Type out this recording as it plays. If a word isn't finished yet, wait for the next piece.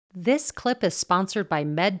This clip is sponsored by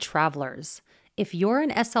Med Travelers. If you're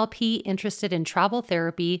an SLP interested in travel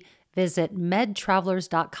therapy, visit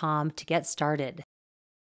medtravelers.com to get started.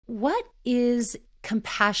 What is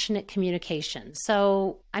compassionate communication?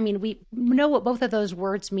 So, we know what both of those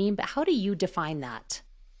words mean, but how do you define that?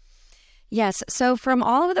 Yes. So from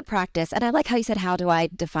all of the practice, and I like how you said, how do I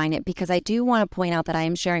define it? Because I do want to point out that I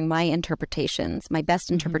am sharing my interpretations, my best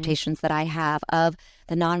interpretations that I have of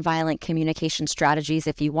the nonviolent communication strategies.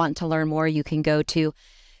 If you want to learn more, you can go to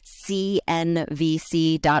cnvc.org.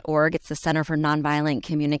 It's the Center for Nonviolent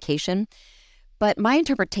Communication. But my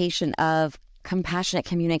interpretation of compassionate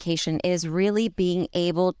communication is really being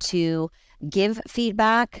able to give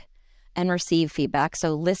feedback and receive feedback.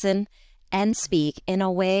 So listen and speak in a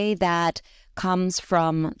way that comes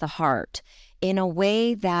from the heart, in a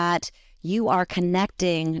way that you are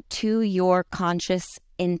connecting to your conscious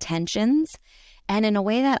intentions, and in a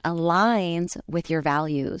way that aligns with your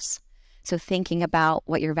values. So thinking about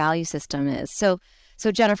what your value system is. So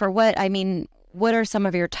Jennifer, what are some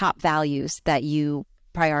of your top values that you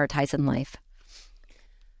prioritize in life?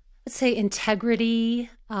 Let's say integrity,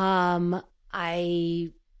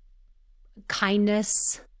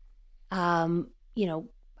 kindness,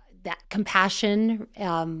 that compassion,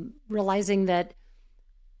 realizing that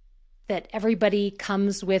everybody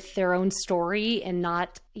comes with their own story and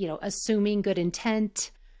not, assuming good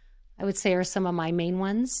intent, I would say are some of my main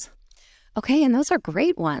ones. Okay, and those are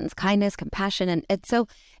great ones. Kindness, compassion, and so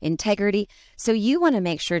integrity. So you want to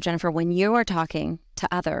make sure, Jennifer, when you are talking to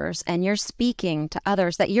others and you're speaking to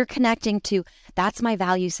others, that you're connecting to, that's my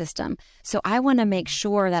value system. So I want to make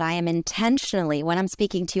sure that I am intentionally, when I'm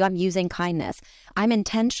speaking to you, I'm using kindness. I'm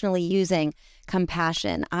intentionally using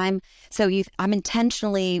compassion. I'm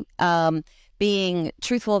intentionally being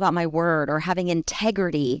truthful about my word or having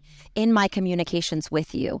integrity in my communications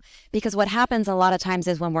with you. Because what happens a lot of times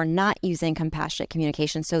is when we're not using compassionate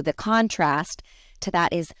communication. So the contrast to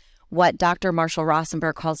that is what Dr. Marshall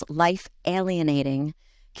Rosenberg calls life alienating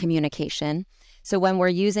communication. So when we're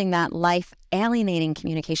using that life alienating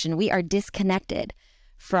communication, we are disconnected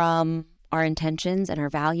from our intentions and our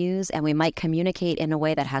values, and we might communicate in a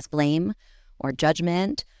way that has blame or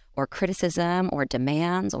judgment or criticism or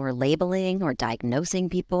demands or labeling or diagnosing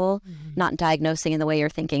people, not diagnosing in the way you're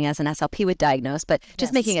thinking as an SLP would diagnose, but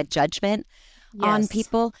just making a judgment on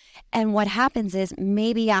people. And what happens is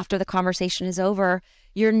maybe after the conversation is over,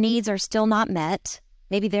 your needs are still not met.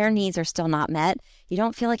 Maybe their needs are still not met. You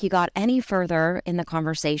don't feel like you got any further in the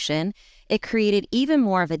conversation. It created even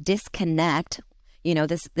more of a disconnect,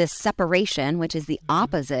 this separation, which is the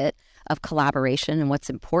opposite of collaboration and what's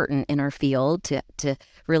important in our field to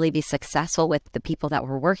really be successful with the people that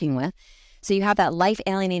we're working with. So you have that life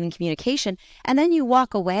alienating communication, and then you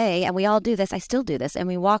walk away, and we all do this. I still do this. And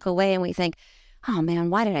we walk away and we think, oh man,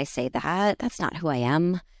 why did I say that? That's not who I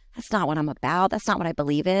am. That's not what I'm about. That's not what I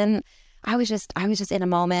believe in. I was just in a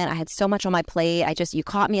moment. I had so much on my plate. You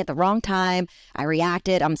caught me at the wrong time. I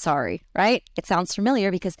reacted. I'm sorry, right? It sounds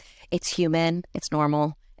familiar because it's human, it's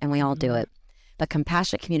normal, and we all do it. But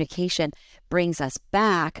compassionate communication brings us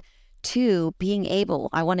back to being able,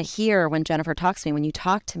 I want to hear when Jennifer talks to me, when you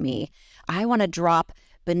talk to me, I want to drop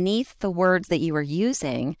beneath the words that you are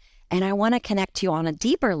using, and I want to connect to you on a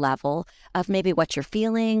deeper level of maybe what you're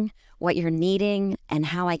feeling, what you're needing, and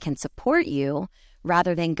how I can support you,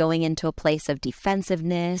 rather than going into a place of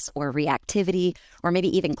defensiveness or reactivity, or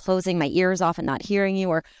maybe even closing my ears off and not hearing you,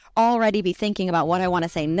 or already be thinking about what I want to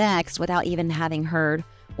say next without even having heard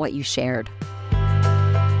what you shared.